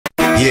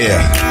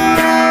Yeah,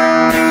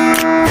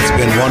 it's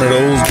been one of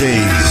those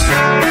days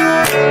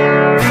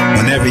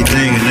when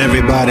everything and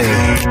everybody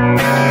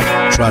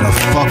try to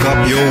fuck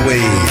up your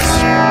ways.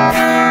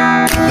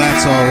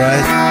 That's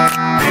alright.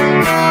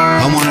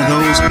 I'm one of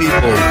those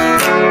people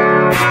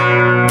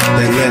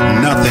that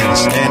let nothing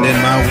stand in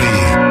my way.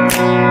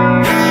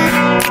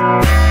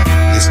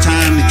 It's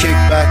time to kick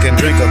back and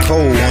drink a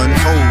cold one,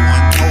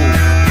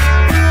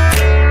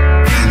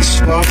 and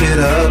spark it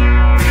up.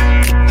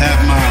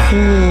 Have my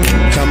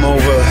come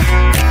over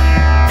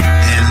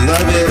and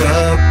love it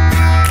up.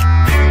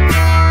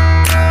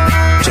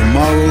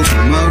 Tomorrow.